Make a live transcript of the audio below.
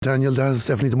Daniel, that is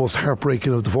definitely the most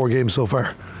heartbreaking of the 4 games so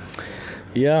far.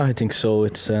 Yeah, I think so.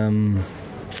 It's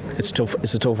tough.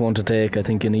 It's a tough one to take. I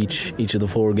think in each of the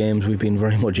 4 games we've been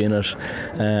very much in it,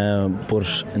 but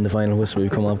in the final whistle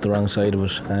we've come out the wrong side of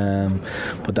it.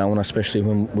 But that one, especially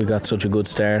when we got such a good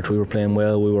start, we were playing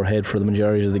well, we were ahead for the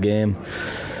majority of the game.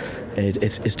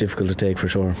 It's difficult to take for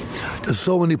sure. There's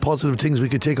so many positive things we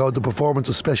could take out of the performance,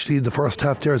 especially in the first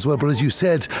half there as well. But as you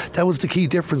said, that was the key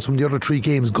difference from the other 3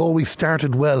 games. Galway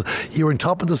started well. You were on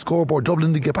top of the scoreboard.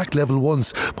 Dublin didn't get back level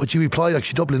once, but you replied.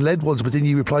 Actually, Dublin led once, but then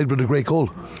you replied with a great goal.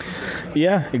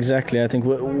 Yeah, exactly. I think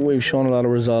we've shown a lot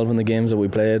of resolve in the games that we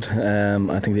played.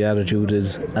 I think the attitude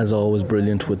is, as always,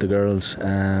 brilliant with the girls,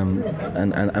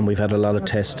 and we've had a lot of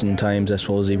testing times, I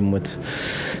suppose, even with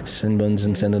sin-bins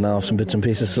and sending offs and bits and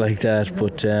pieces like that.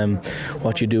 But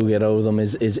what you do get out of them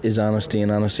is honesty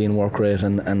and work rate,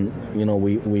 and you know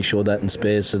we showed that in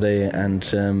spades today. And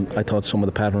I thought some of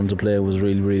the patterns of play was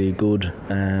really good.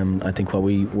 I think what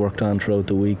we worked on throughout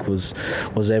the week was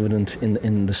evident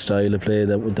in the style of play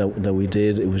that we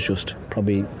did. It was just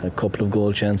probably a couple of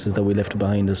goal chances that we left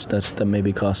behind us that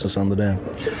maybe cost us on the day.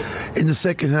 In the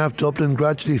second half, Dublin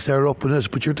gradually started up in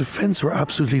it, but your defence were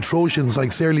absolutely Trojans, like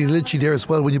Serling Litchi there as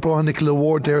well. When you brought on Nicola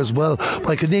Ward there as well, but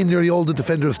I could name nearly all the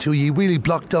defenders too. You really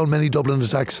blocked down many Dublin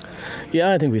attacks.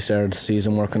 Yeah, I think we started the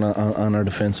season working on our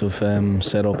defensive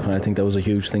setup. I think that was a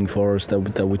huge thing for us,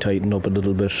 that we tightened up a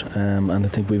little bit, and I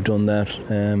think we've done that.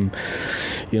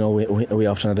 You know, we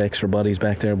often had extra bodies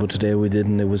back there, but today we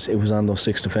didn't. It was on those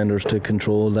 6 defenders to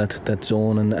control that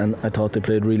zone, and I thought they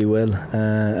played really well,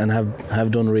 and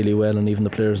have done really well. And even the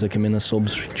players that came in as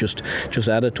subs just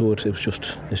added to it. It's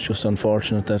just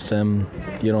unfortunate that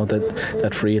you know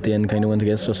that free at the end kind of went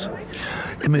against us.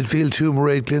 In midfield too,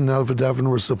 Mairead Glynn and Alva Davin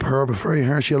were superb. A very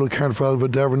harsh yellow card for Alva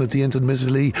Davin at the end,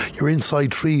 admittedly. Your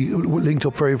inside 3 linked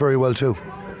up very, very well too.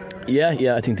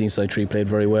 Yeah, I think the inside 3 played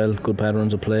very well. Good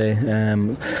patterns of play.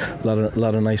 A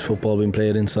lot of nice football being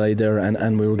played inside there,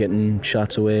 and we were getting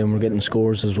shots away and we're getting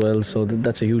scores as well. So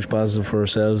that's a huge positive for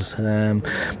ourselves.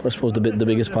 But I suppose the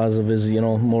biggest positive is, you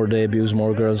know, more debuts,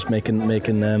 more girls making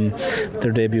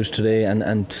their debuts today,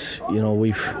 and you know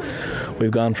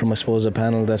we've gone from, I suppose, a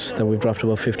panel that we've dropped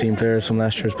about 15 players from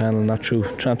last year's panel. Not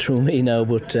through me now,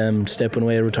 but stepping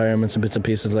away, retirements and bits and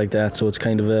pieces like that. So it's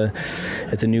kind of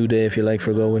it's a new day, if you like,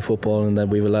 for Galway football, and that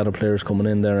we have a lot of players coming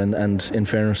in there, and in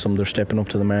fairness, some they're stepping up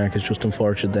to the mark. It's just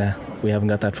unfortunate that we haven't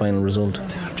got that final result.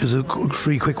 Just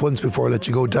 3 quick ones before I let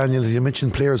you go, Daniel. As you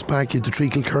mentioned, players back, you had the 3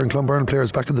 Kilkerran Clonberne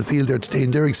players back in the field there today,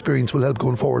 and their experience will help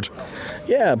going forward.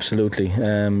 Yeah, absolutely.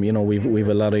 You know, we've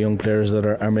a lot of young players that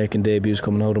are making debuts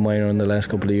coming out of minor in the last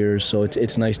couple of years, so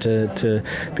it's nice to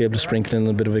be able to sprinkle in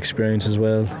a bit of experience as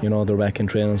well. You know, they're back in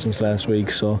training since last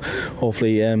week, so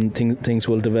hopefully things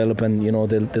will develop, and you know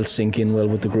they'll sink in well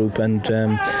with the group, and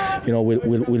you know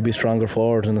we'll be stronger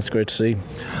forward, and it's great to see.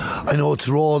 I know it's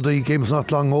raw, the game's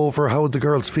not long over. How are the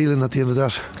girls feeling at the end of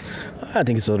that? I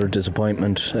think it's utter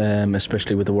disappointment,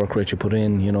 especially with the work rate you put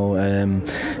in. You know,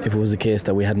 if it was the case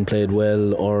that we hadn't played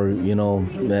well, or you know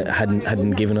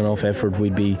hadn't given enough effort,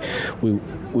 we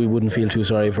wouldn't feel too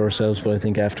sorry for ourselves. But I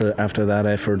think after that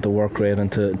effort, the work rate,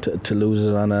 and to lose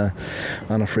it on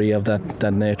a free of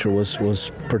that nature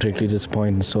was particularly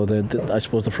disappointing. So I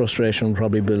suppose the frustration will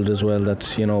probably build as well,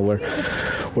 that you know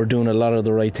we're doing a lot of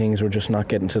the right things, we're just not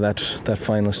getting to that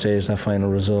final stage, that final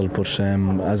result. But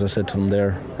as I said to them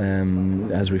there,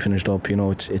 as we finished up, you know,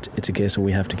 it's a case of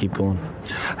we have to keep going.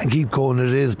 And keep going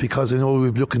it is, because I know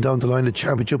we've looking down the line of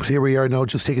championship. Here we are now,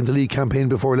 just taking the league campaign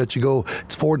before I let you go.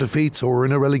 It's 4 defeats, so we're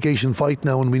in a relegation fight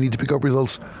now, and we need to pick up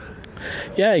results.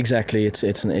 Yeah, exactly. It's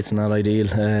not ideal.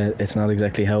 It's not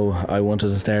exactly how I wanted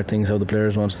to start things, how the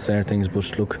players wanted to start things.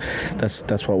 But look,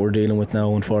 that's what we're dealing with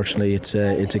now. Unfortunately, it's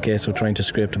a case of trying to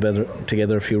scrape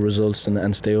together a few results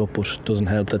and stay up. But it doesn't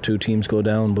help that 2 teams go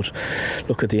down. But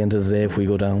look, at the end of the day, if we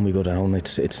go down, we go down.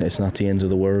 It's not the end of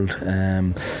the world.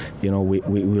 You know,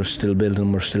 we're still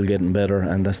building, we're still getting better,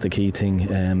 and that's the key thing.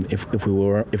 If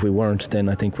we weren't, then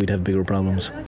I think we'd have bigger problems.